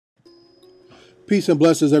Peace and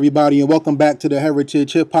blessings, everybody, and welcome back to the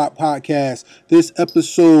Heritage Hip Hop Podcast. This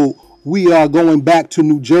episode, we are going back to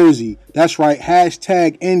New Jersey. That's right,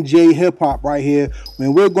 hashtag NJ Hip Hop right here.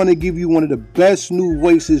 And we're going to give you one of the best new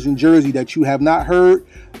voices in Jersey that you have not heard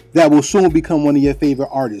that will soon become one of your favorite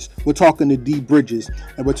artists. We're talking to D Bridges,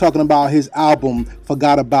 and we're talking about his album,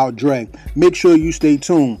 Forgot About Dre. Make sure you stay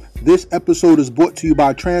tuned. This episode is brought to you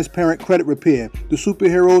by Transparent Credit Repair, the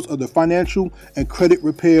superheroes of the financial and credit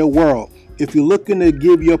repair world. If you're looking to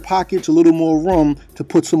give your pockets a little more room to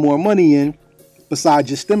put some more money in, besides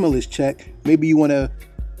your stimulus check, maybe you want to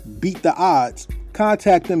beat the odds,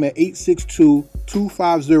 contact them at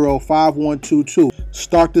 862-250-5122.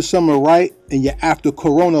 Start the summer right and your after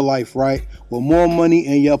Corona life right with more money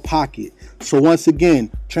in your pocket. So once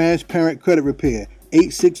again, Transparent Credit Repair,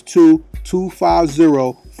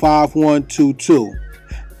 862-250-5122.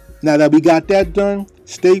 Now that we got that done,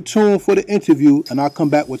 stay tuned for the interview and I'll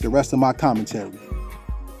come back with the rest of my commentary.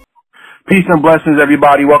 Peace and blessings,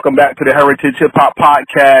 everybody. Welcome back to the Heritage Hip Hop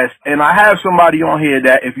Podcast. And I have somebody on here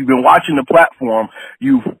that if you've been watching the platform,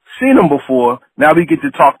 you've seen him before. Now we get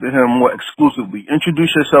to talk to him more exclusively.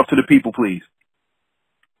 Introduce yourself to the people, please.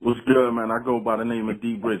 What's good, man? I go by the name of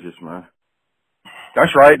D Bridges, man.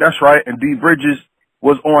 That's right. And D Bridges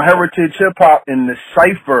was on Heritage Hip Hop in the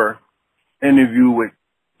Cypher interview with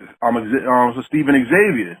Stephen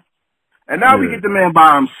Xavier. And now we get the man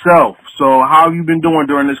by himself. So how have you been doing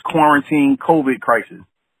during this quarantine COVID crisis?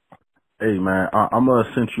 Hey, man, I'm an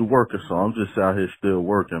essential worker, so I'm just out here still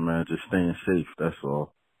working, man, just staying safe, that's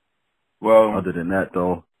all. Well, other than that,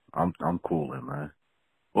 though, I'm cooling, man.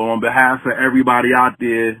 Well, on behalf of everybody out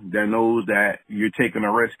there that knows that you're taking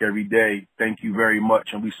a risk every day, thank you very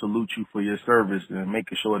much, and we salute you for your service and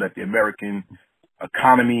making sure that the American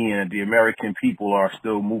economy and the American people are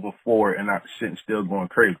still moving forward and not sitting still going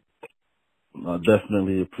crazy. I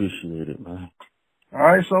definitely appreciate it, man. All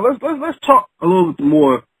right, so let's talk a little bit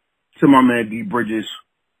more to my man D Bridges,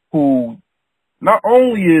 who not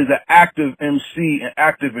only is an active MC and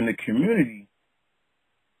active in the community,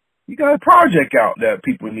 you got a project out that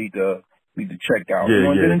people need to check out.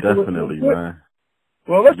 Yeah, definitely, man.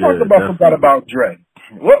 Well, let's talk about Forgot About Dre.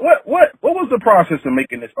 What was the process of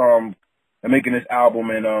making this album,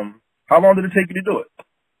 and how long did it take you to do it?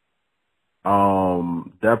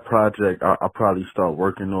 That project, I probably started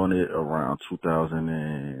working on it around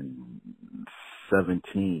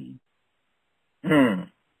 2017. I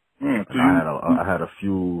had a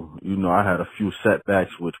few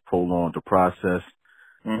setbacks which prolonged the process.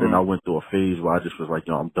 Then I went through a phase where I just was like,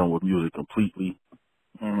 I'm done with music completely.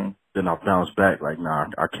 Then I bounced back like, nah,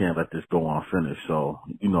 I can't let this go unfinished. So,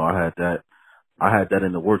 I had that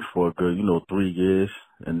in the works for a good, 3 years.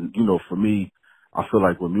 And, for me, I feel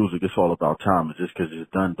like with music, it's all about time. It's just 'cause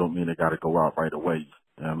it's done don't mean it got to go out right away. You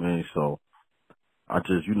know what I mean? So I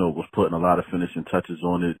just, was putting a lot of finishing touches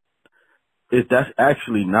on it. That's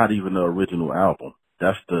actually not even the original album.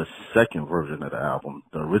 That's the second version of the album.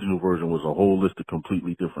 The original version was a whole list of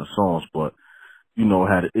completely different songs, but,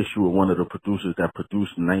 had an issue with one of the producers that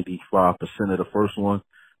produced 95% of the first one.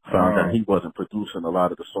 Found that he wasn't producing a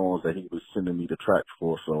lot of the songs that he was sending me the tracks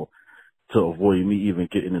for, so to avoid me even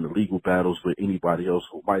getting into legal battles with anybody else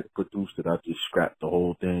who might have produced it, I just scrapped the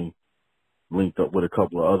whole thing, linked up with a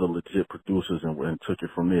couple of other legit producers, and took it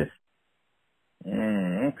from there.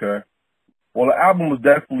 Okay. Well, the album was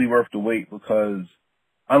definitely worth the wait because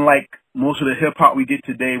unlike most of the hip-hop we get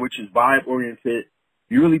today, which is vibe-oriented,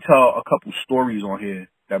 you really tell a couple stories on here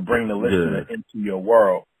that bring the listener into your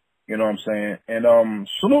world. You know what I'm saying? And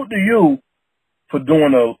salute to you for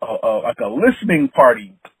doing a listening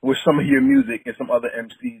party with some of your music and some other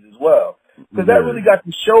MCs as well. Because that really got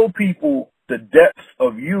to show people the depth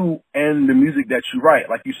of you and the music that you write.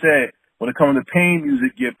 Like you said, when it comes to pain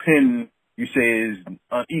music, your pen, you say, is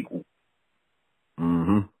unequal.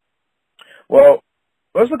 Well,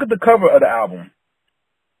 let's look at the cover of the album.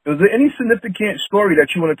 Is there any significant story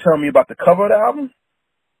that you want to tell me about the cover of the album?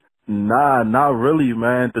 Nah, not really,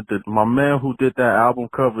 man. My man who did that album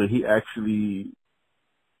cover, he actually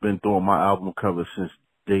been doing my album cover since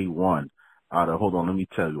day one. Hold on, let me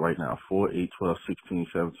tell you right now, 4, 8, 12, 16,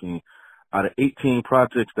 17. Out of 18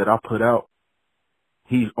 projects that I put out,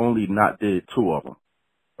 he's only not did 2 of them.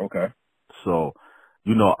 Okay. So,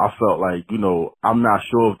 I felt like, I'm not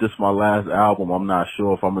sure if this is my last album. I'm not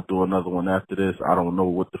sure if I'm going to do another one after this. I don't know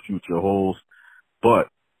what the future holds. But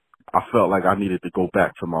I felt like I needed to go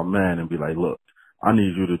back to my man and be like, look, I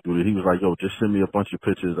need you to do it. He was like, yo, just send me a bunch of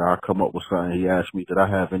pictures. I'll come up with something. He asked me, did I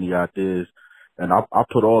have any ideas? And I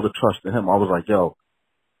put all the trust in him. I was like, yo,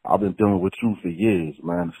 I've been dealing with you for years,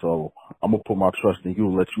 man. So I'm going to put my trust in you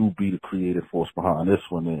and let you be the creative force behind this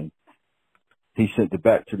one. And he sent it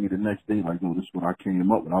back to me the next day, like, yo, this is when I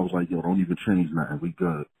came up, and I was like, yo, don't even change nothing, we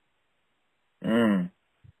good.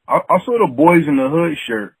 I saw the Boys in the Hood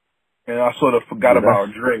shirt, and I sort of forgot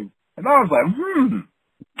about Dre. And I was like,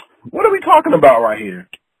 what are we talking about right here?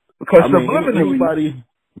 Because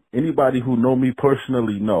anybody who know me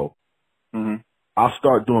personally know. I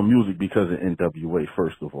start doing music because of NWA,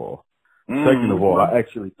 first of all. Second of all, I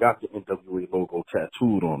actually got the NWA logo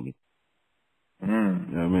tattooed on me. You know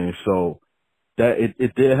what I mean? So that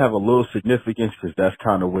it did have a little significance because that's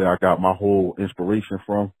kind of where I got my whole inspiration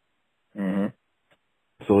from.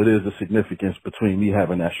 So it is a significance between me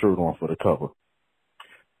having that shirt on for the cover.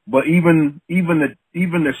 But even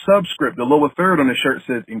the subscript, the lower third on the shirt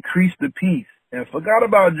says "Increase the peace," and forgot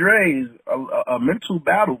about Dre's a mental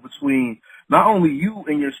battle between not only you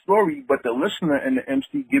and your story, but the listener and the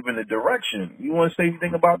MC giving the direction. You want to say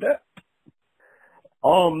anything about that?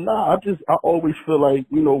 Nah. I always feel like,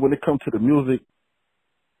 you know, when it comes to the music,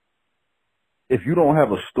 if you don't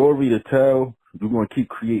have a story to tell, you're going to keep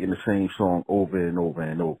creating the same song over and over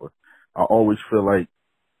and over. I always feel like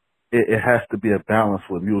it has to be a balance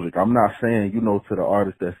with music. I'm not saying, you know, to the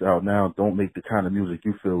artist that's out now, don't make the kind of music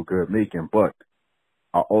you feel good making, but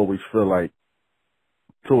I always feel like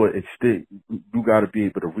to an extent, you got to be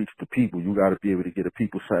able to reach the people. You got to be able to get the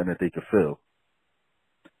people something that they can feel.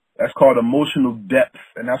 That's called emotional depth,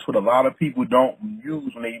 and that's what a lot of people don't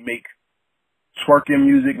use when they make twerking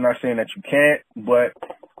music. Not saying that you can't, but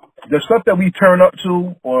the stuff that we turn up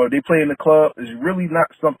to or they play in the club is really not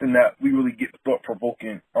something that we really get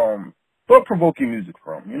thought-provoking music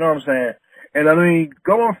from. You know what I'm saying? And I mean,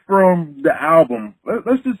 going from the album,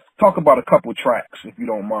 let's just talk about a couple tracks, if you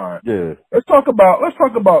don't mind. Yeah. Let's talk about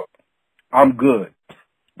 "I'm Good."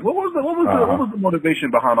 What was the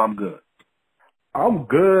motivation behind "I'm Good"? I'm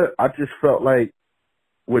Good. I just felt like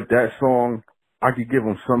with that song, I could give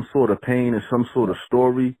them some sort of pain and some sort of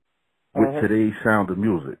story with today's sound of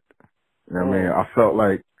music. You know what I mean? I felt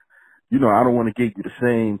like, you know, I don't want to give you the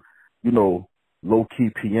same, you know, low-key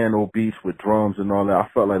piano beats with drums and all that. I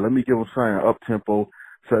felt like, let me give them something up-tempo,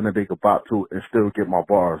 something that they could bop to and still get my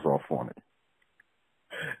bars off on it.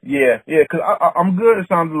 Yeah, because I'm Good. It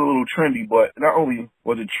sounded a little trendy, but not only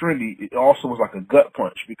was it trendy, it also was like a gut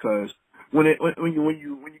punch because when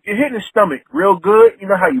you get hit in the stomach real good, you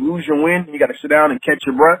know how you lose your wind and you got to sit down and catch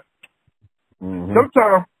your breath.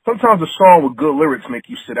 Sometimes a song with good lyrics make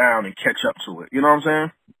you sit down and catch up to it. You know what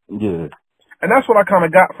I'm saying? Yeah. And that's what I kind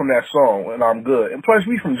of got from that song, and "I'm Good." And plus,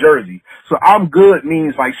 we from Jersey, so "I'm Good"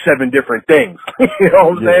 means like 7 different things. You know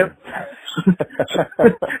what I'm saying?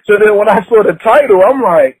 So then when I saw the title, I'm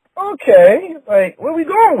like, okay, like, where we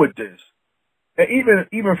going with this? And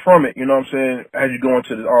even from it, you know what I'm saying, as you go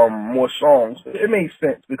into the, more songs, it made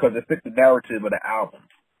sense because it fit the narrative of the album.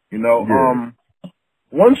 You know,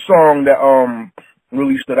 one song that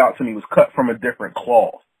really stood out to me was "Cut from a Different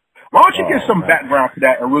Cloth." Why don't you give some background to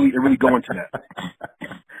that and really go into that?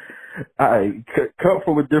 All right, "Cut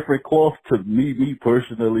from a Different Cloth" to me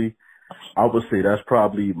personally, I would say that's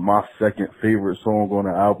probably my second favorite song on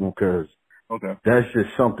the album because that's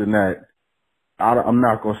just something that I'm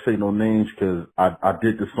not going to say no names because I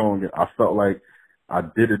did the song and I felt like I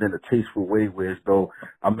did it in a tasteful way where as though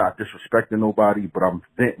I'm not disrespecting nobody, but I'm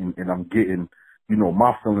venting and I'm getting, you know,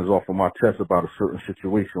 my feelings off of my chest about a certain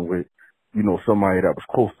situation with, you know, somebody that was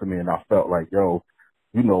close to me. And I felt like, yo,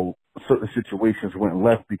 you know, certain situations went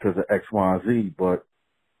left because of X, Y, and Z, but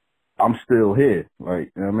I'm still here.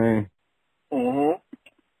 Like, you know what I mean?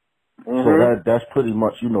 So that's pretty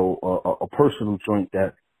much, you know, a personal joint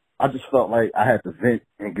that I just felt like I had to vent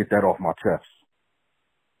and get that off my chest.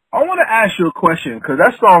 I want to ask you a question because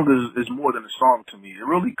that song is more than a song to me. It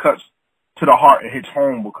really cuts to the heart and hits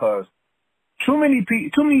home because too many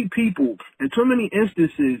people and too many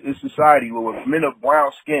instances in society where men of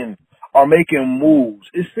brown skin are making moves.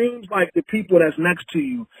 It seems like the people that's next to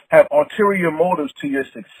you have ulterior motives to your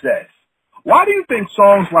success. Why do you think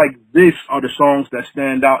songs like this are the songs that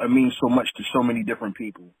stand out and mean so much to so many different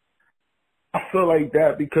people? I feel like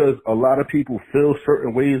that because a lot of people feel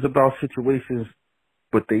certain ways about situations,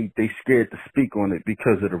 but they scared to speak on it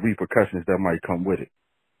because of the repercussions that might come with it.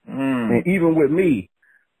 And even with me,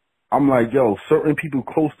 I'm like, yo, certain people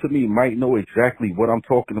close to me might know exactly what I'm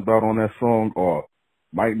talking about on that song or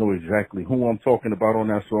might know exactly who I'm talking about on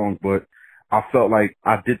that song, but I felt like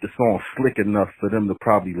I did the song slick enough for them to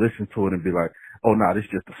probably listen to it and be like, oh, nah, this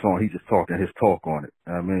is just a song. He's just talking his talk on it.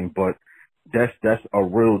 I mean, but that's a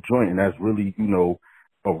real joint, and that's really, you know,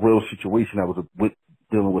 a real situation that was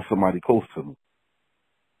dealing with somebody close to me.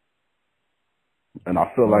 And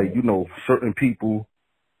I feel like, you know, certain people,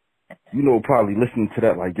 you know, probably listening to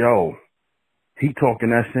that like, yo, he talking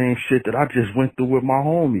that same shit that I just went through with my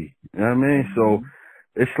homie. You know what I mean? So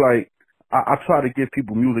it's like, I try to give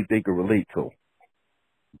people music they can relate to.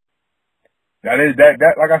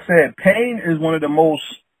 That like I said, pain is one of the most,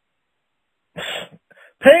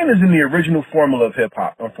 pain is in the original formula of hip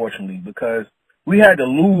hop, unfortunately, because we had to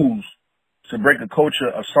lose to break a culture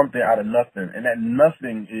of something out of nothing. And that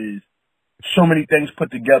nothing is so many things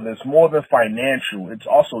put together. It's more than financial. It's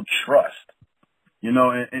also trust. You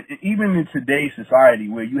know, and even in today's society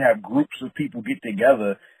where you have groups of people get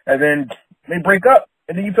together and then they break up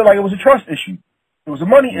and then you feel like it was a trust issue. It was a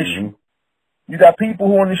money issue. You got people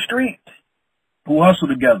who on the street who hustle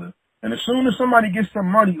together. And as soon as somebody gets some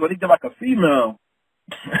money or they get like a female,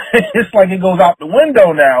 it's like it goes out the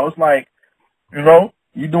window now. It's like, you know,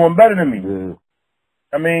 you're doing better than me. Yeah.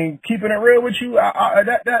 I mean, keeping it real with you,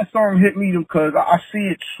 that song hit me because I see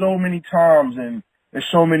it so many times and in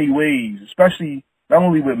so many ways, especially not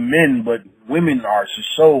only with men, but women are just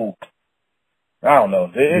so, I don't know.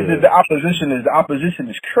 The opposition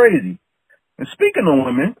is crazy. And speaking of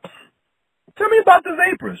women, tell me about the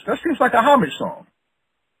Vapors. That seems like a homage song.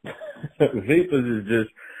 Vapors is just,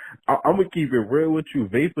 I'm going to keep it real with you.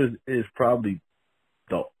 Vapors is probably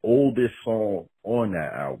the oldest song on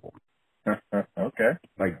that album. Okay.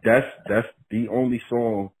 Like that's the only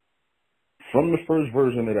song from the first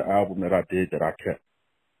version of the album that I did that I kept.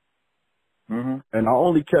 And I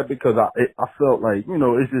only kept because I felt like, you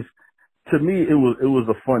know, it's just, to me, it was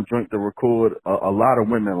a fun joint to record. A lot of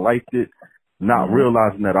women liked it, not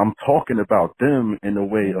realizing that I'm talking about them in a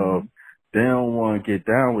way of they don't want to get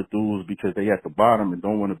down with dudes because they at the bottom and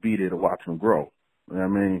don't want to be there to watch them grow. You know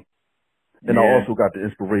what I mean? And I also got the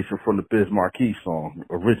inspiration from the Biz Markie song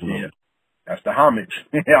originally. Yeah. That's the homage.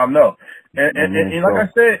 Yeah, I know. And like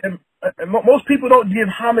I said, most people don't give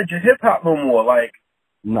homage to hip hop no more. Like,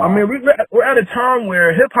 I mean, we're at a time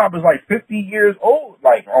where hip hop is like 50 years old,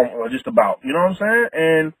 like just about. You know what I'm saying?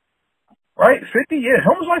 And right, 50 years,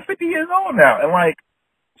 almost like 50 years old now. And like,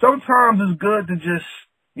 sometimes it's good to just,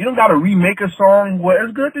 you don't got to remake a song. Well,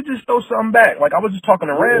 it's good to just throw something back. Like I was just talking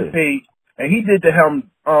to Rampage, and he did to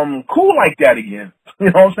him Cool Like That again. You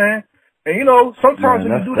know what I'm saying? And you know, sometimes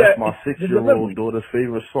when you do that, that's my 6-year-old daughter's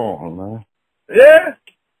favorite song, man. Yeah.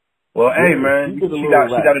 Well, hey, man, she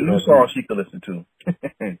got a new song she could listen to.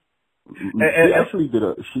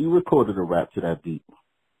 She recorded a rap to that beat.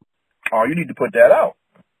 Oh, you need to put that out.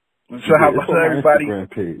 So how about everybody?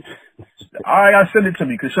 Page. All right, I'll send it to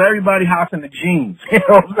me, cause so everybody hops in the genes. You know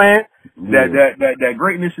what I'm saying? Yeah. That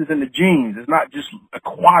greatness is in the genes. It's not just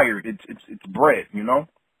acquired. It's bred. You know.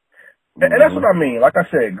 And that's what I mean. Like I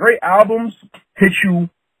said, great albums hit you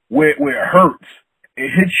where it hurts. It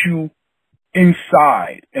hits you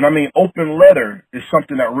inside. And I mean, Open Letter is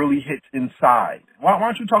something that really hits inside. Why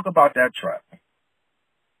don't you talk about that track?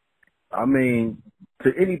 I mean,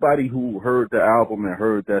 to anybody who heard the album and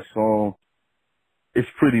heard that song, it's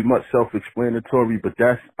pretty much self-explanatory, but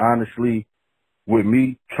that's honestly with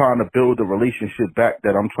me trying to build a relationship back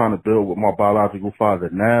that I'm trying to build with my biological father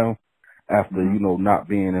now, after, you know, not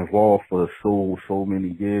being involved for so many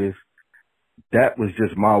years. That was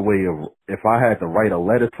just my way of, if I had to write a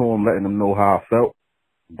letter to him, letting him know how I felt,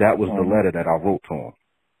 that was the letter that I wrote to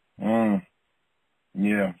him.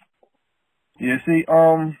 Yeah. Yeah, see,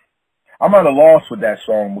 I'm at a loss with that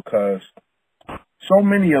song because so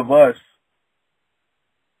many of us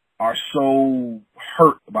are so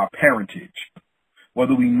hurt about parentage.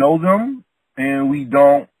 Whether we know them and we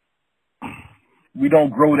don't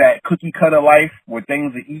grow that cookie cutter life where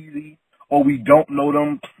things are easy, or we don't know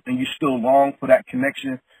them and you still long for that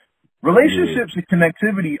connection. Relationships and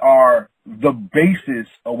connectivity are the basis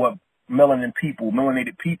of what melanated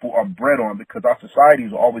people are bred on, because our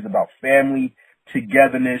societies are always about family,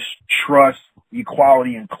 togetherness, trust,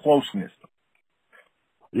 equality, and closeness.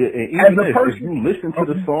 Yeah, and even if you listen to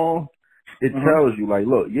the song, it tells you, like,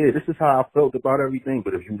 look, yeah, this is how I felt about everything,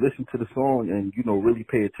 but if you listen to the song and, you know, really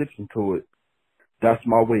pay attention to it, that's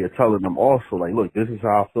my way of telling them also, like, look, this is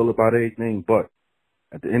how I feel about everything, but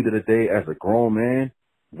at the end of the day, as a grown man,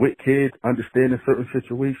 with kids, understanding certain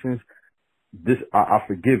situations, I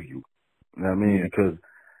forgive you. You know what I mean? Because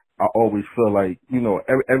I always feel like, you know,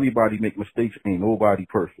 everybody make mistakes, ain't nobody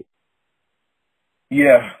perfect.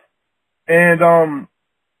 Yeah. And,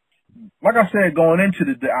 like I said, going into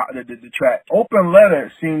the track, Open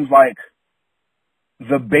Letter seems like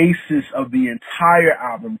the basis of the entire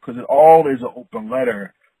album, because it all is an open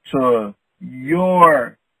letter to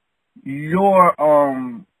your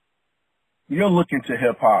look into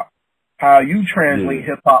hip hop, how you translate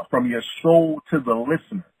hip hop from your soul to the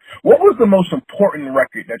listener. What was the most important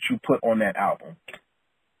record that you put on that album?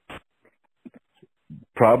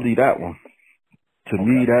 Probably that one. To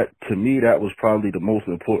me, that was probably the most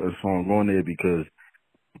important song on there because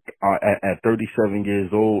at 37 years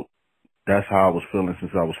old, that's how I was feeling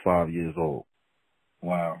since I was 5 years old.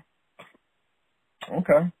 Wow.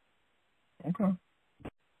 Okay.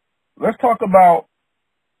 Let's talk about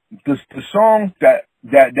the song that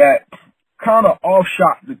kind of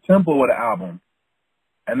offshot the tempo of the album,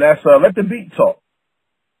 and that's Let the Beat Talk.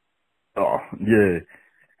 Oh yeah.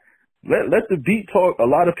 Let the Beat Talk, a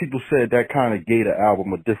lot of people said that kind of gave the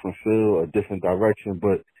album a different feel, a different direction,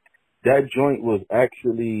 but that joint was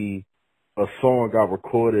actually a song I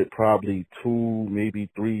recorded probably 2, maybe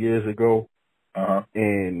 3 years ago.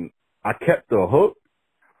 And I kept the hook,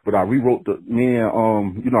 but I rewrote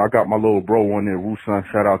I got my little bro on there,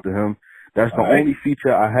 Rusan, shout out to him. That's the only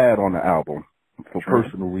feature I had on the album for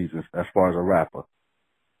personal reasons as far as a rapper.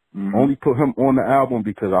 Only put him on the album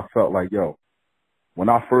because I felt like, when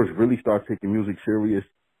I first really started taking music serious,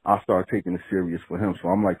 I started taking it serious for him. So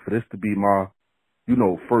I'm like, for this to be my,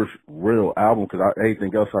 first real album, because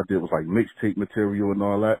everything else I did was like mixtape material and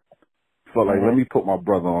all that. Felt like, let me put my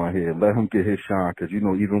brother on here, let him get his shine, because,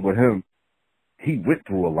 even with him, he went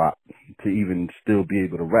through a lot to even still be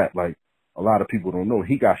able to rap. Like, a lot of people don't know,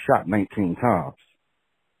 he got shot 19 times.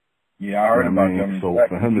 Yeah, I heard about that. So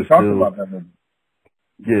for him to still...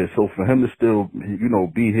 Yeah, so for him to still,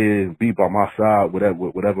 be here, be by my side,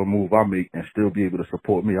 whatever move I make, and still be able to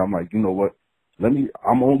support me, I'm like, you know what?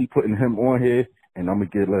 I'm only putting him on here, and I'm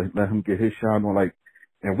gonna let him get his shine on.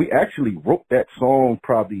 And we actually wrote that song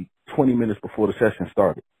probably 20 minutes before the session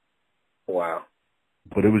started. Wow.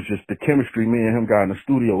 But it was just the chemistry me and him got in the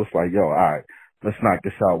studio. It's like, all right, let's knock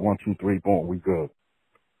this out. 1, 2, 3, boom, we good.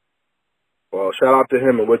 Well, shout out to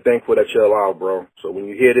him, and we're thankful that you're alive, bro. So when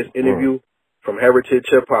you hear this interview, from Heritage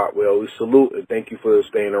Hip Hop, we salute and thank you for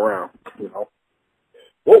staying around.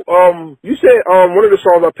 Well, you said one of the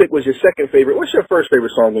songs I picked was your second favorite. What's your first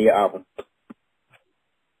favorite song on your album?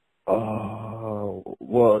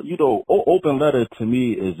 Well, Open Letter to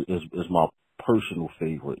me is my personal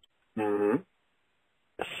favorite.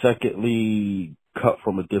 Secondly, Cut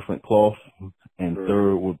from a Different Cloth, and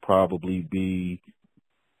third would probably be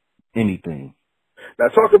Anything. Now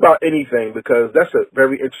talk about Anything, because that's a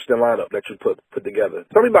very interesting lineup that you put together.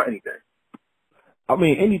 Tell me about Anything. I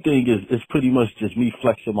mean, Anything is pretty much just me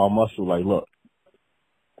flexing my muscle. Like, look,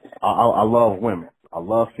 I love women. I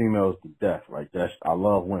love females to death. Like, I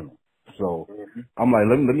love women. So I'm like,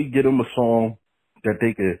 let me get them a song that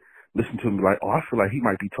they could listen to me. Like, oh, I feel like he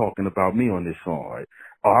might be talking about me on this song. Like,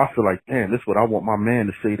 oh, I feel like, damn, this is what I want my man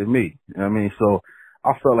to say to me. You know what I mean? So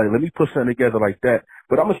I felt like, let me put something together like that,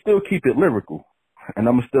 but I'm gonna still keep it lyrical. And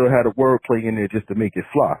I'm still had a wordplay in there just to make it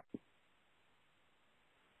fly.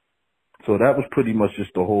 So that was pretty much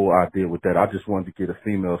just the whole idea with that. I just wanted to get a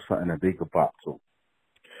female something that they could bop to.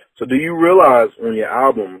 So do you realize on your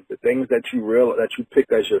album, the things that you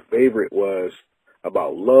picked as your favorite was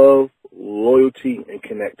about love, loyalty, and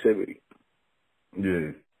connectivity?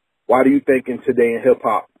 Yeah. Why do you think today in hip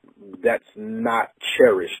hop that's not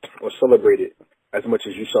cherished or celebrated as much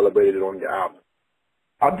as you celebrated it on your album?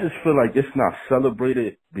 I just feel like it's not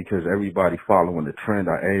celebrated because everybody following the trend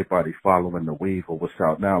or everybody following the wave of what's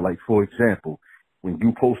out now. Like, for example, when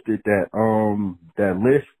you posted that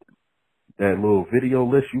list, that little video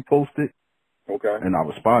list you posted, and I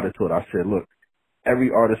responded to it, I said, look,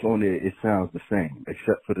 every artist on there, it sounds the same,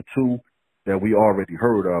 except for the two that we already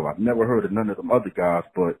heard of. I've never heard of none of them other guys,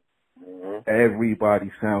 but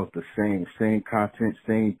everybody sounds the same content,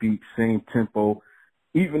 same beat, same tempo,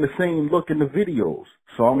 even the same look in the videos.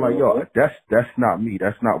 So I'm like, yo, that's not me.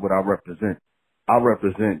 That's not what I represent. I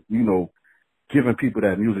represent, giving people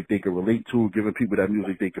that music they can relate to, giving people that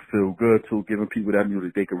music they can feel good to, giving people that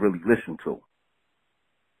music they can really listen to.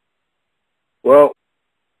 Well,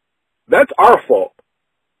 that's our fault.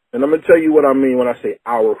 And I'm going to tell you what I mean when I say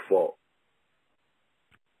our fault.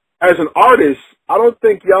 As an artist, I don't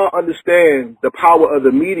think y'all understand the power of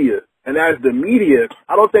the media. And as the media,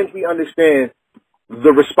 I don't think we understand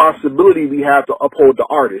the responsibility we have to uphold the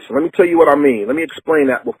artist. Let me tell you what I mean. Let me explain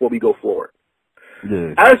that before we go forward.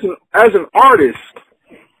 Yeah. As an artist,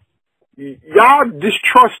 y'all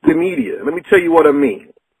distrust the media. Let me tell you what I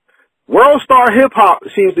mean. World Star Hip Hop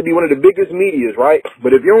seems to be one of the biggest medias, right?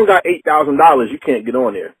 But if you don't got $8,000, you can't get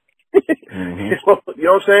on there. You know what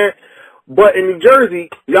I'm saying? But in New Jersey,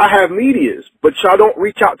 y'all have medias, but y'all don't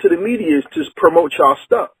reach out to the medias to promote y'all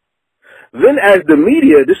stuff. Then as the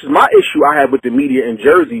media, this is my issue I have with the media in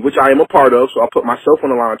Jersey, which I am a part of, so I'll put myself on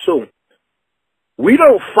the line too. We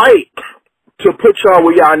don't fight to put y'all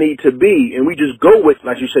where y'all need to be, and we just go with,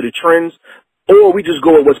 like you said, the trends, or we just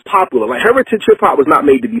go with what's popular. Like Heritage Hip Hop was not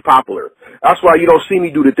made to be popular. That's why you don't see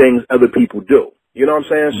me do the things other people do. You know what I'm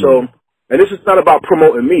saying? So, and this is not about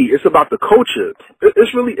promoting me. It's about the culture.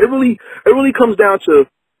 It really comes down to,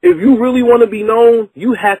 if you really want to be known,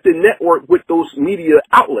 you have to network with those media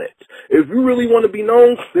outlets. If you really want to be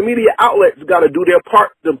known, the media outlets got to do their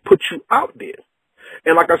part to put you out there.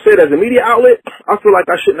 And like I said, as a media outlet, I feel like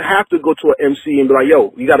I shouldn't have to go to an MC and be like, yo,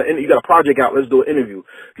 you got a project out, let's do an interview.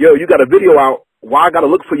 Yo, you got a video out, why I got to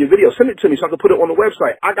look for your video? Send it to me so I can put it on the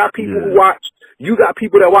website. I got people who watch, you got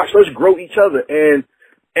people that watch, let's grow each other. And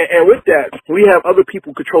with that, we have other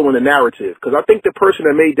people controlling the narrative. Because I think the person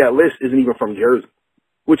that made that list isn't even from Jersey,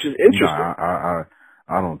 which is interesting. Nah,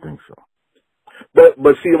 I don't think so. But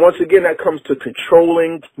see, once again, that comes to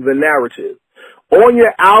controlling the narrative. On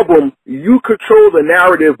your album, you control the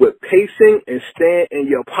narrative with pacing and staying in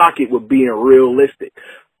your pocket with being realistic.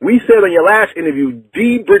 We said on your last interview,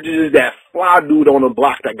 D Bridges is that fly dude on the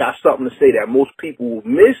block that got something to say that most people will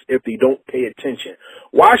miss if they don't pay attention.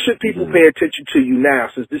 Why should people pay attention to you now,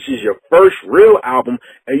 since this is your first real album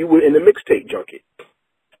and you were in the mixtape junket?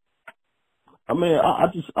 I mean, I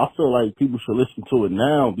feel like people should listen to it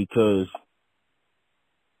now, because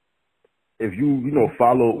if you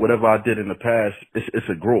follow whatever I did in the past, it's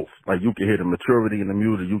a growth. Like, you can hear the maturity in the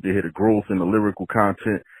music, you can hear the growth in the lyrical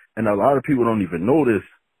content, and a lot of people don't even notice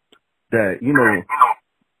that,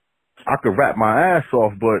 I could rap my ass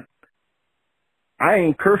off, but I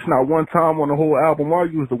ain't cursed not one time on the whole album, or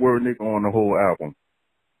use the word nigga on the whole album.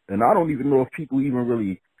 And I don't even know if people even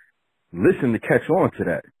really listen to catch on to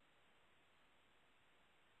that.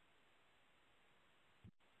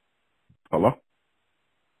 Hello?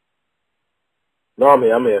 No, I'm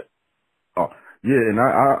here. Oh, yeah, and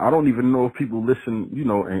I don't even know if people listen,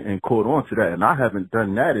 and caught on to that. And I haven't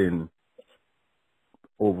done that in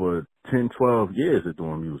over 10, 12 years of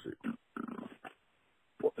doing music.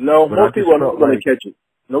 No, most people are not going to catch it.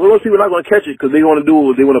 No, most people are not going to catch it because they want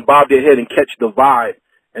to bob their head and catch the vibe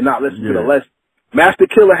and not listen to the lesson. Master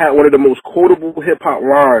Killer had one of the most quotable hip-hop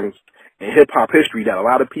lines in hip-hop history that a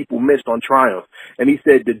lot of people missed on Triumph. And he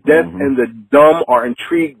said, the deaf and the dumb are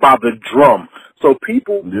intrigued by the drum. So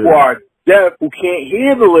people who are deaf, who can't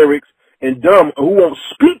hear the lyrics, and dumb, who won't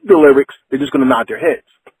speak the lyrics, they're just going to nod their heads.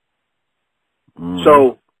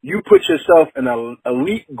 So you put yourself in an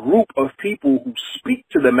elite group of people who speak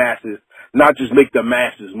to the masses, not just make the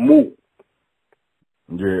masses move.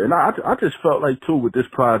 Yeah, and I just felt like, too, with this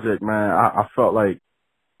project, man, I felt like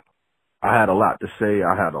I had a lot to say.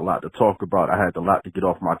 I had a lot to talk about. I had a lot to get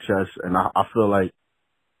off my chest. And I feel like,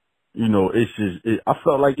 I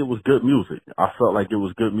felt like it was good music. I felt like it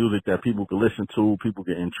was good music that people could listen to, people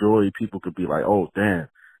could enjoy, people could be like, oh, damn,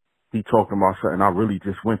 he talking about something I really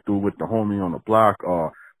just went through with the homie on the block,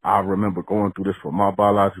 or I remember going through this for my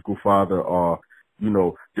biological father, or,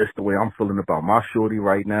 just the way I'm feeling about my shorty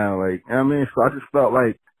right now. Like, I mean, so I just felt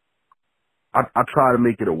like I try to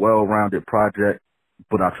make it a well-rounded project,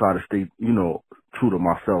 but I try to stay, true to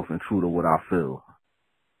myself and true to what I feel.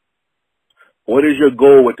 What is your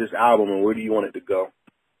goal with this album, and where do you want it to go?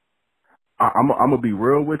 I'm going to be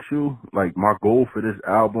real with you. Like, my goal for this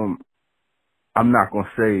album, I'm not going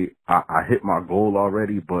to say I hit my goal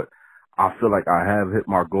already, but I feel like I have hit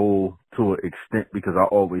my goal to an extent, because I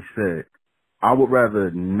always said I would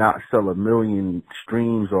rather not sell 1 million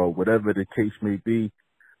streams or whatever the case may be.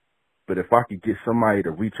 But if I could get somebody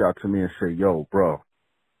to reach out to me and say, yo, bro,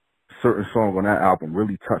 certain song on that album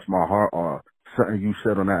really touched my heart, or something you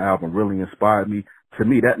said on that album really inspired me, to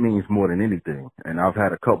me, that means more than anything. And I've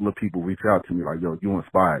had a couple of people reach out to me like, yo, you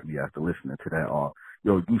inspired me after listening to that, or,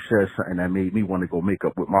 yo, you said something that made me want to go make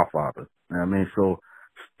up with my father. You know what I mean? So,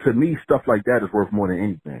 to me, stuff like that is worth more than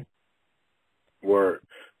anything. Word.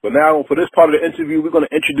 But now, for this part of the interview, we're going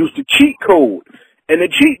to introduce the cheat code. And the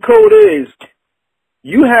cheat code is,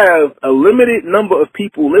 you have a limited number of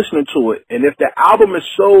people listening to it, and if the album is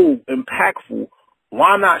so impactful,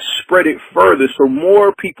 why not spread it further so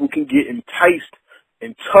more people can get enticed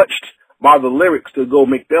and touched by the lyrics to go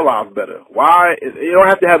make their lives better? Why? You don't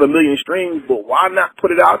have to have 1 million streams, but why not put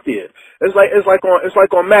it out there? It's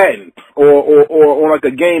like on Madden or like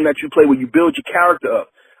a game that you play where you build your character up.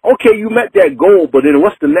 Okay, you met that goal, but then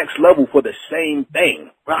what's the next level for the same thing?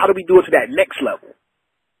 How do we do it to that next level?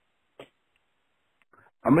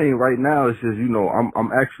 I mean, right now it's just,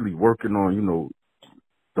 I'm actually working on,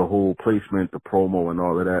 the whole placement, the promo and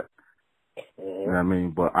all of that. You know what I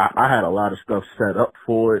mean? But I had a lot of stuff set up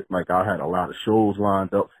for it. Like, I had a lot of shows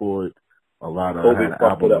lined up for it. I had an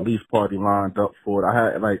album release party lined up for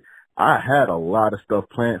it. I had a lot of stuff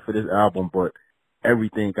planned for this album, but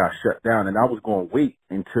everything got shut down. And I was going to wait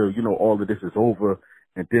until, all of this is over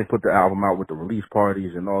and then put the album out with the release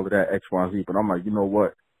parties and all of that, X, Y, Z. But I'm like, you know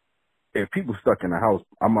what? if people stuck in the house,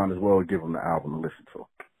 I might as well give them the album to listen to.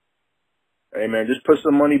 Hey, man, just put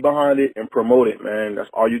some money behind it and promote it, man. That's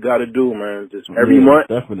all you got to do, man. Just every month,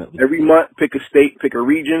 pick a state, pick a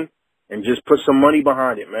region, and just put some money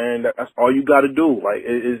behind it, man. That's all you got to do. Like,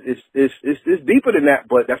 it's deeper than that,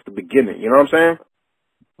 but that's the beginning. You know what I'm saying?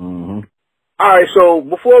 Mm-hmm. All right, so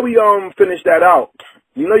before we finish that out,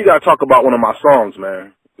 you know you got to talk about one of my songs,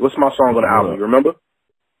 man. What's my song on the album? You remember?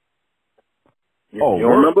 You don't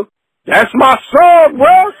remember? That's my song,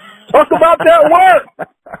 bro. Talk about that work.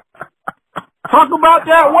 Talk about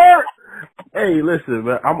that work. Hey, listen,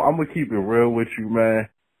 man. I'm gonna keep it real with you, man.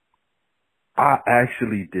 I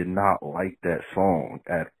actually did not like that song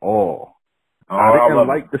at all. I didn't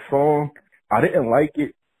like the song. I didn't like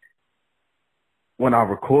it when I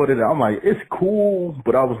recorded it. I'm like, it's cool,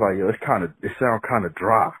 but I was like, yo, it sounds kind of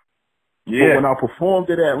dry. Yeah. But when I performed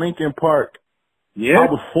it at Linkin Park, I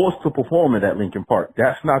was forced to perform it at Linkin Park.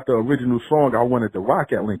 That's not the original song I wanted to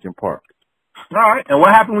rock at Linkin Park. All right. And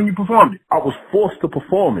what happened when you performed it? I was forced to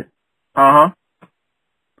perform it. Uh-huh.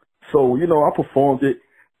 So, you know, I performed it,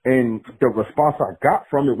 and the response I got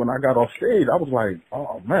from it when I got off stage, I was like,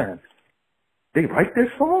 oh, man, they like this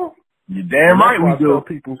song? You're damn right we do.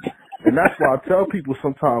 And that's why I tell people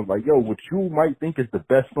sometimes, like, yo, what you might think is the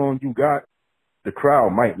best song you got, the crowd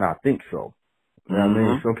might not think so. You know what I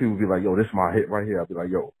mean? Some people be like, yo, this is my hit right here. I'll be like,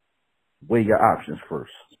 yo, weigh your options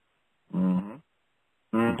first.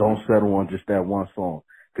 Don't settle on just that one song,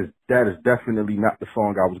 because that is definitely not the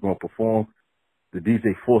song I was going to perform. The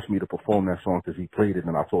DJ forced me to perform that song because he played it,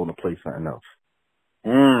 and I told him to play something else.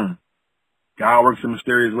 God works in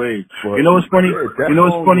mysterious ways. But you know what's funny? You know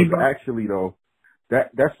what's funny? Actually, though,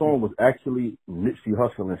 that song was actually Nipsey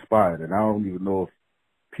Hussle inspired, and I don't even know if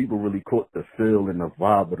people really caught the feel and the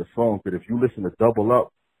vibe of the song. But if you listen to Double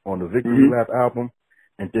Up on the Victory Lap album,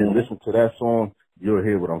 and then listen to that song, you'll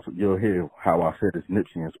hear how I said it's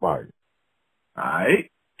Nipsey inspired. All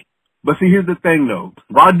right. But see, here's the thing, though.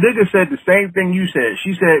 Rod Digger said the same thing you said.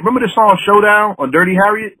 She said, remember the song Showdown on Dirty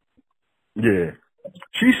Harriet? Yeah.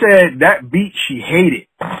 She said that beat she hated.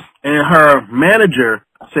 And her manager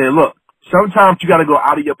said, look, sometimes you got to go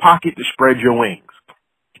out of your pocket to spread your wings.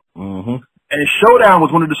 And Showdown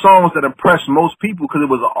was one of the songs that impressed most people because it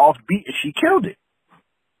was an off beat and she killed it.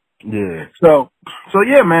 Yeah. So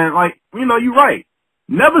yeah, man, like, you know, you're right.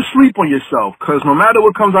 Never sleep on yourself, because no matter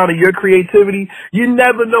what comes out of your creativity, you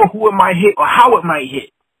never know who it might hit or how it might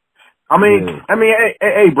hit. I mean,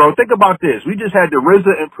 hey, bro, think about this. We just had the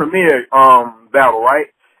RZA and Premier battle,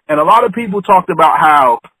 right? And a lot of people talked about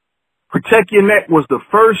how Protect Your Neck was the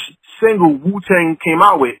first single Wu-Tang came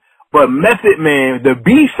out with, but Method Man, the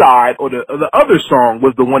B-side or the other song,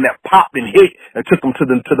 was the one that popped and hit and took them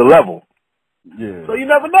to the level. Yeah. So you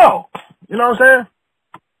never know. You know what I'm saying?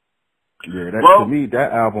 Yeah, to me,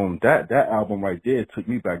 that album right there took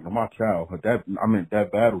me back to my childhood.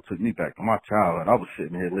 That battle took me back to my childhood. I was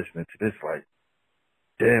sitting here listening to this like,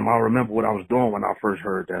 damn, I remember what I was doing when I first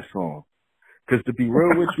heard that song. Because to be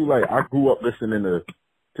real with you, like, I grew up listening to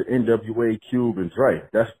NWA, Cube, and Dre.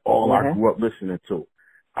 That's all I grew up listening to.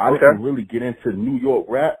 I didn't really get into New York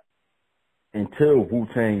rap until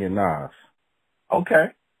Wu-Tang and Nas.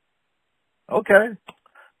 Okay.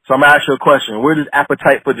 So I'm gonna ask you a question. Where does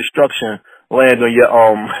Appetite for Destruction land on your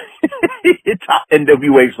your top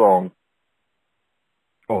NWA song?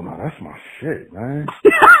 Oh no, that's my shit, man.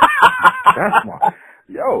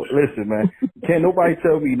 Yo, listen, man. Can't nobody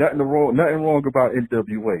tell me nothing wrong about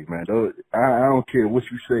NWA, man. I don't care what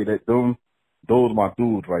you say. Those my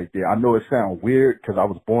dudes right there. I know it sounds weird because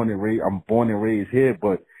I'm born and raised here,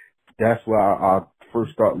 but that's where I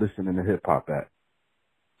first start listening to hip hop at.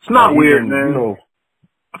 It's not weird, man. You know,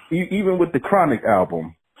 even with the Chronic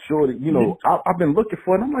album, sure, you know, I've been looking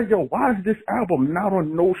for it. I'm like, yo, why is this album not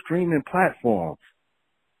on no streaming platforms?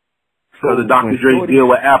 So the Dr. Dre deal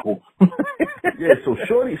with Apple. Yeah, so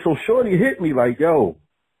Shorty hit me like, yo,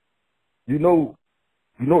 you know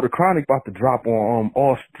the Chronic about to drop on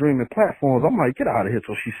all streaming platforms. I'm like, get out of here.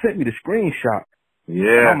 So she sent me the screenshot.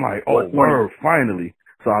 Yeah. And I'm like, oh, word, finally.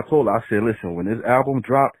 So I told her, I said, listen, when this album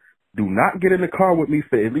dropped, do not get in the car with me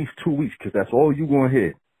for at least 2 weeks, because that's all you gonna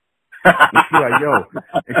hear. And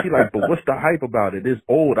she like, but what's the hype about it? It's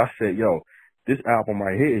old. I said, yo, this album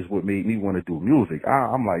right here is what made me want to do music.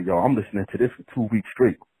 I'm like, yo, I'm listening to this for 2 weeks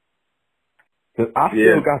straight. Cause I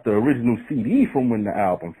still got the original CD from when the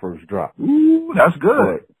album first dropped. Ooh, that's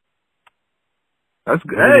good. That's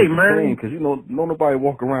good. Hey, man. Because, you know, nobody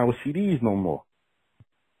walk around with CDs no more.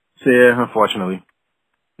 Yeah, unfortunately.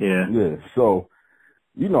 Yeah. Yeah, so,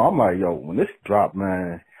 you know, I'm like, yo, when this drop,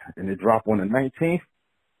 man, and it drop on the 19th,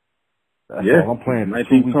 that's all I'm playing.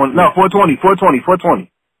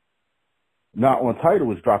 420. Not on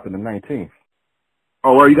Tidal, it's dropping the 19th.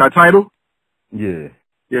 Oh, where you got Tidal? Yeah.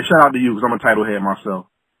 Yeah, shout out to you because I'm a Tidal head myself.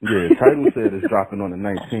 Yeah, Tidal said it's dropping on the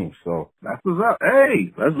 19th, so that's what's up.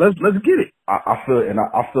 Hey, let's get it. I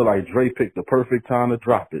feel like Dre picked the perfect time to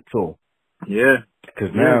drop it too. Yeah, because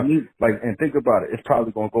now, and think about it, it's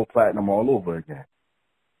probably gonna go platinum all over again.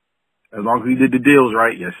 As long as he did the deals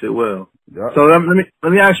right, yes, it will. Yep. So let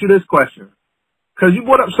me ask you this question, because you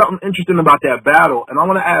brought up something interesting about that battle, and I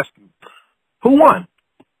want to ask you, who won?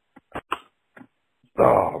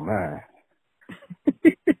 Oh man.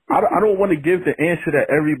 I don't want to give the answer that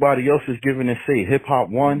everybody else is giving and say hip hop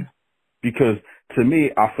won, because to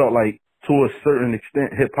me, I felt like to a certain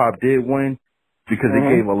extent hip hop did win, because it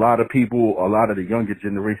gave a lot of people, a lot of the younger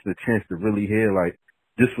generation, a chance to really hear like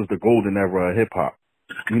this was the golden era of hip hop.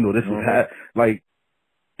 You know, this was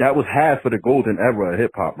that was half of the golden era of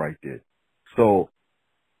hip hop right there. So,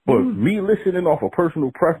 but me listening off of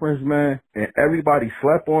personal preference, man, and everybody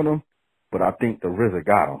slept on him, but I think the RZA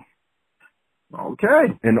got him.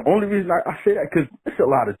 Okay. And the only reason I say that, because there's a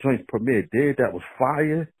lot of joints Premier did that was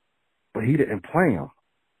fire, but he didn't play them.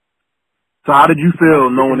 So how did you feel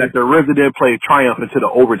knowing that the RZA did play Triumph into the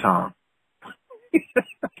overtime?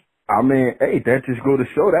 I mean, hey, that just go to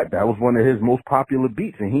show that was one of his most popular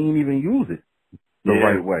beats, and he didn't even use it the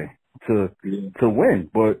right way to win.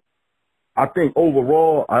 But I think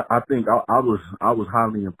overall, I think I was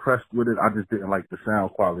highly impressed with it. I just didn't like the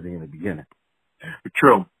sound quality in the beginning.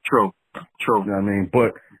 True. You know what I mean?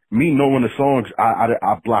 But me knowing the songs, I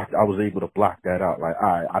was able to block that out. Like, all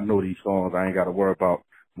right, I know these songs. I ain't got to worry about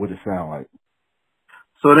what it sound like.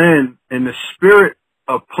 So then, in the spirit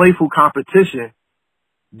of playful competition,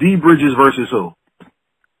 D Bridges versus who?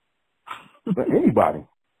 Anybody.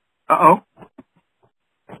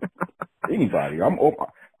 Anybody. I'm open.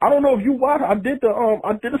 I don't know if you watched. I did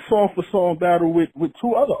a song for song battle with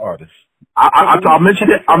two other artists. I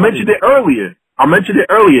mentioned it. I mentioned it earlier.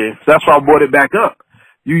 So that's why I brought it back up.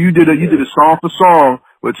 You did a song for song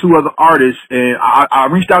with two other artists, and I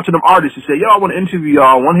reached out to them artists and said, "Yo, I want to interview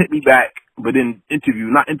y'all. One hit me back, but then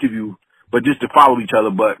not interview, but just to follow each other."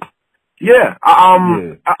 But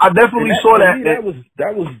I definitely saw that.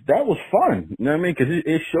 That was fun. You know what I mean? Because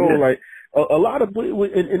it showed like a lot of,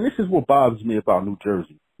 and this is what bothers me about New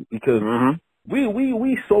Jersey, because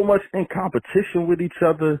we so much in competition with each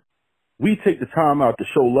other. We take the time out to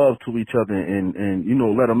show love to each other and you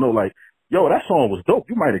know, let them know like, yo, that song was dope.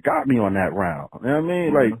 You might have got me on that round. You know what I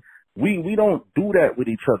mean? Like, we don't do that with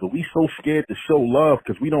each other. We so scared to show love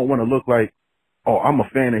because we don't want to look like, oh, I'm a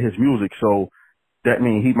fan of his music, so that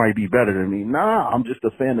means he might be better than me. Nah, I'm just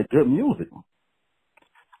a fan of good music.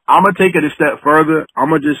 I'm going to take it a step further. I'm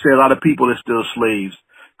going to just say a lot of people are still slaves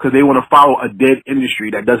because they want to follow a dead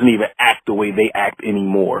industry that doesn't even act the way they act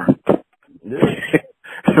anymore. Yeah.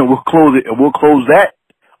 And we'll close that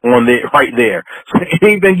on there, right there. So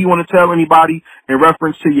anything you want to tell anybody in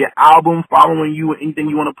reference to your album, following you, anything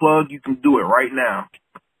you want to plug, you can do it right now.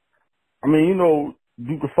 I mean, you know,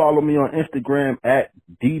 you can follow me on Instagram at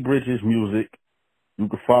D Bridges Music. You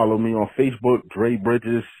can follow me on Facebook, Dre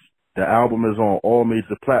Bridges. The album is on all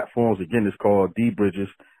major platforms. Again, it's called D Bridges.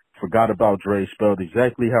 Forgot About Dre, spelled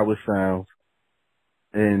exactly how it sounds.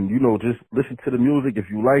 And, you know, just listen to the music. If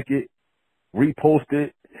you like it, repost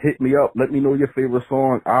it, hit me up, let me know your favorite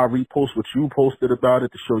song. I'll repost what you posted about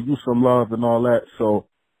it to show you some love and all that. So,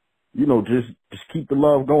 you know, just keep the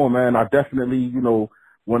love going, man. I definitely, you know,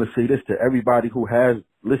 want to say this to everybody who has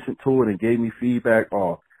listened to it and gave me feedback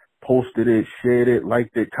or posted it, shared it,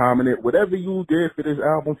 liked it, commented, whatever you did for this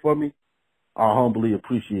album for me, I humbly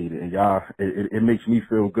appreciate it. And y'all, it makes me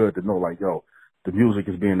feel good to know, like, yo, the music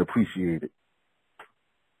is being appreciated.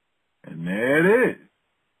 And there it is.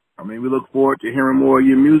 I mean, we look forward to hearing more of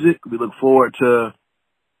your music. We look forward to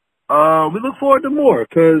more,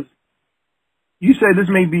 because you said this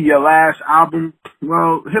may be your last album.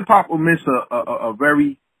 Well, hip hop will miss a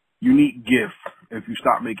very unique gift if you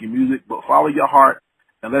stop making music, but follow your heart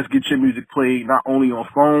and let's get your music played not only on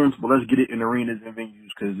phones, but let's get it in arenas and venues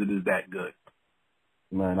because it is that good.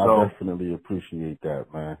 Man, I definitely appreciate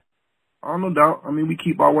that, man. Oh, no doubt. I mean, we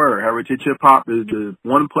keep our word. Heritage Hip Hop is the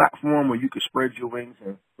one platform where you can spread your wings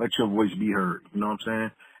and let your voice be heard. You know what I'm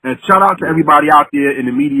saying? And shout out to everybody out there in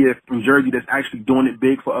the media from Jersey that's actually doing it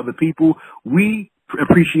big for other people. We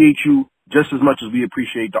appreciate you just as much as we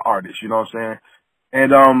appreciate the artists. You know what I'm saying?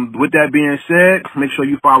 And with that being said, make sure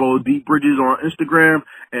you follow D Bridges on Instagram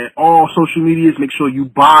and all social medias. Make sure you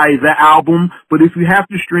buy the album. But if you have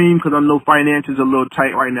to stream, because I know finances are a little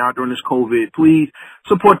tight right now during this COVID, please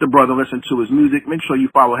support the brother. Listen to his music. Make sure you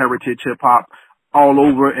follow Heritage Hip Hop all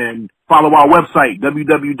over, and follow our website,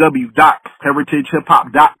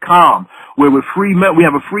 www.heritagehiphop.com, where we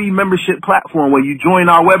have a free membership platform where you join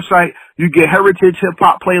our website, you get Heritage Hip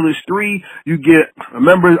Hop Playlist 3, you get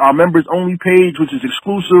our members only page, which is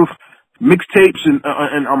exclusive mixtapes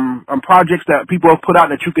and projects that people have put out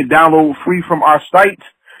that you can download free from our site.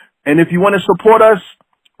 And if you want to support us,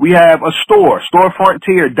 we have a store,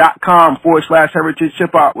 storefrontier.com/Heritage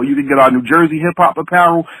Hip Hop, where you can get our New Jersey hip hop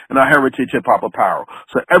apparel and our Heritage hip hop apparel.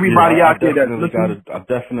 So everybody out there that's listening, I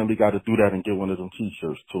definitely got to do that and get one of them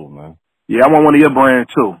t-shirts too, man. Yeah, I want one of your brand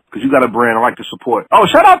too, because you got a brand I like to support. Oh,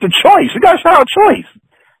 shout out to Choice. We got to shout out Choice.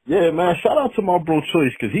 Yeah, man, shout out to my bro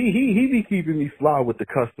Choice, because he be keeping me fly with the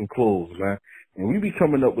custom clothes, man. And we be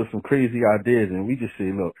coming up with some crazy ideas, and we just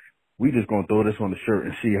say, look, we just gonna throw this on the shirt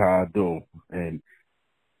and see how I do. And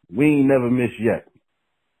we ain't never missed yet.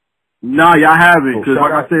 Nah, y'all haven't, because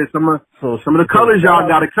like I said, some of the colors y'all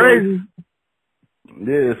got it crazy.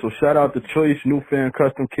 Yeah, so shout out to Choice, New Fan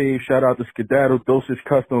Custom Cave, shout out to Skedaddle, Dosage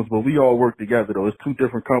Customs, but we all work together though. It's two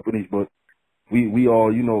different companies, but we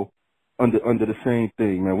all, you know, under the same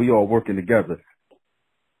thing, man. We all working together.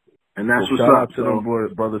 And that's so what's shout up. out to them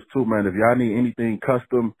brothers too, man. If y'all need anything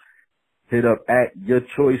custom, hit up at Your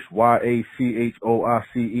Choice,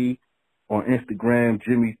 YACHOICE on Instagram,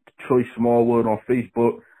 Jimmy Choice Smallwood on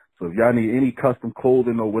Facebook. So if y'all need any custom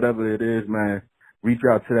clothing or whatever it is, man, reach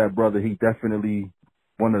out to that brother. He definitely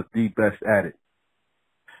one of the best at it.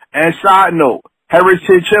 And side note,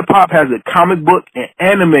 Heritage Hip Hop has a comic book and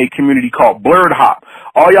anime community called Blurred Hop.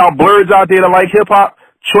 All y'all blurs out there that like hip hop,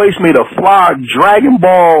 Choice made a fly Dragon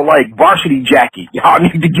Ball like varsity jacket. Y'all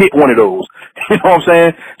need to get one of those. You know what I'm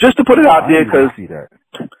saying? Just to put it out there, because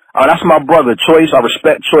that's my brother, Choice. I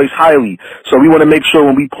respect Choice highly. So we want to make sure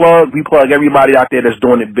when we plug everybody out there that's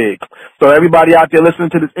doing it big. So everybody out there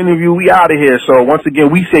listening to this interview, we out of here. So once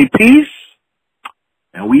again, we say peace,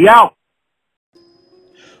 and we out.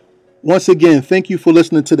 Once again, thank you for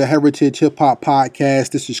listening to the Heritage Hip Hop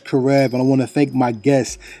Podcast. This is Karev, and I want to thank my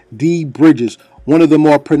guest, D Bridges, one of the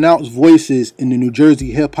more pronounced voices in the New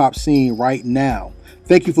Jersey hip hop scene right now.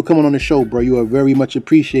 Thank you for coming on the show, bro. You are very much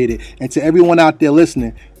appreciated. And to everyone out there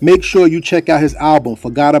listening, make sure you check out his album,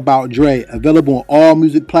 Forgot About Dre, available on all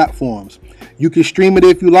music platforms. You can stream it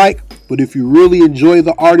if you like, but if you really enjoy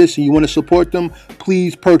the artist and you want to support them,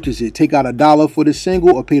 please purchase it. Take out $1 for the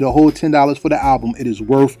single or pay the whole $10 for the album. It is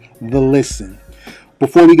worth the listen.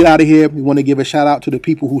 Before we get out of here, we want to give a shout out to the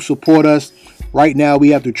people who support us. Right now, we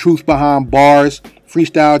have the Truth Behind Bars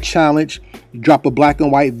Freestyle Challenge. You drop a black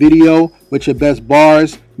and white video with your best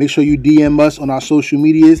bars. Make sure you DM us on our social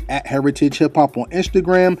medias at Heritage Hip Hop on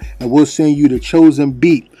Instagram, and we'll send you the chosen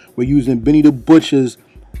beat. We're using Benny the Butcher's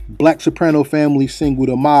Black Soprano Family single,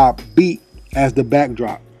 The Mob beat, as the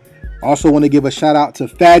backdrop. Also want to give a shout out to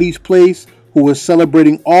Fatty's Place, who is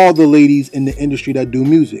celebrating all the ladies in the industry that do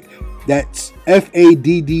music. That's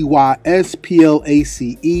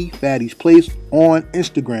FADDYSPLACE, Fatty's Place, on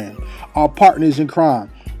Instagram. Our partners in crime,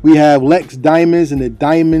 we have Lex Diamonds and the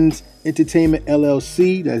Diamonds Entertainment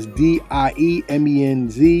LLC. That's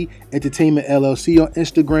DIEMENZ Entertainment LLC on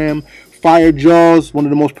Instagram. Fire Jaws, one of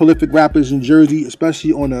the most prolific rappers in Jersey,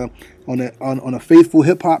 especially on a faithful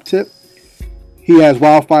hip hop tip. He has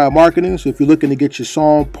Wildfire Marketing, so if you're looking to get your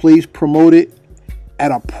song placed, promoted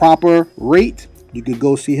at a proper rate, you can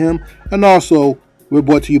go see him. And also, we're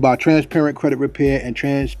brought to you by Transparent Credit Repair and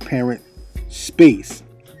Transparent Space.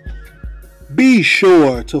 Be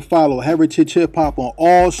sure to follow Heritage Hip Hop on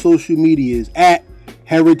all social medias at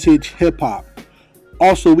Heritage Hip Hop.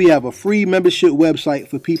 Also, we have a free membership website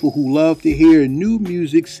for people who love to hear new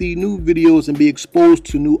music, see new videos, and be exposed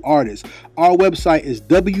to new artists. Our website is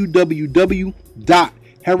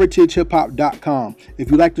www.heritagehiphop.com. If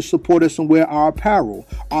you'd like to support us and wear our apparel,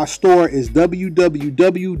 our store is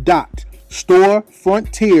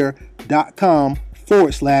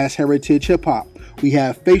www.storefrontier.com/Heritage Hip Hop. We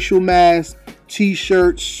have facial masks,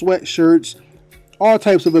 t-shirts, sweatshirts, all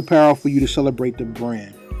types of apparel for you to celebrate the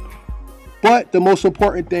brand. But the most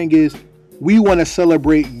important thing is we want to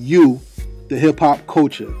celebrate you, the hip-hop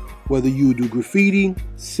culture. Whether you do graffiti,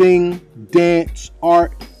 sing, dance,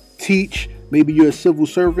 art, teach, maybe you're a civil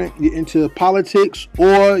servant, you're into politics,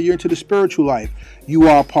 or you're into the spiritual life, you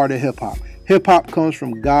are a part of hip-hop. Hip-hop comes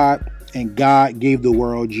from God, and God gave the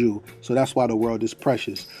world you. So that's why the world is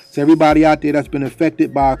precious. So everybody out there that's been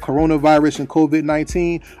affected by coronavirus and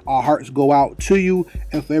COVID-19, our hearts go out to you.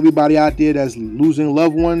 And for everybody out there that's losing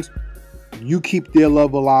loved ones, you keep their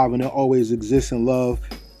love alive, and it always exists in love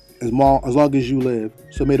as long as you live.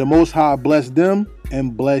 So may the Most High bless them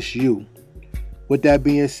and bless you. With that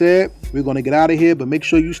being said, We're going to get out of here, but make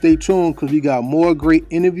sure you stay tuned because we got more great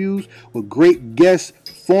interviews with great guests,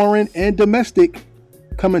 foreign and domestic,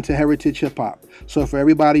 coming to Heritage Hip Hop. So for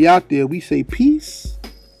everybody out there, we say peace,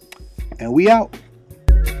 and we out.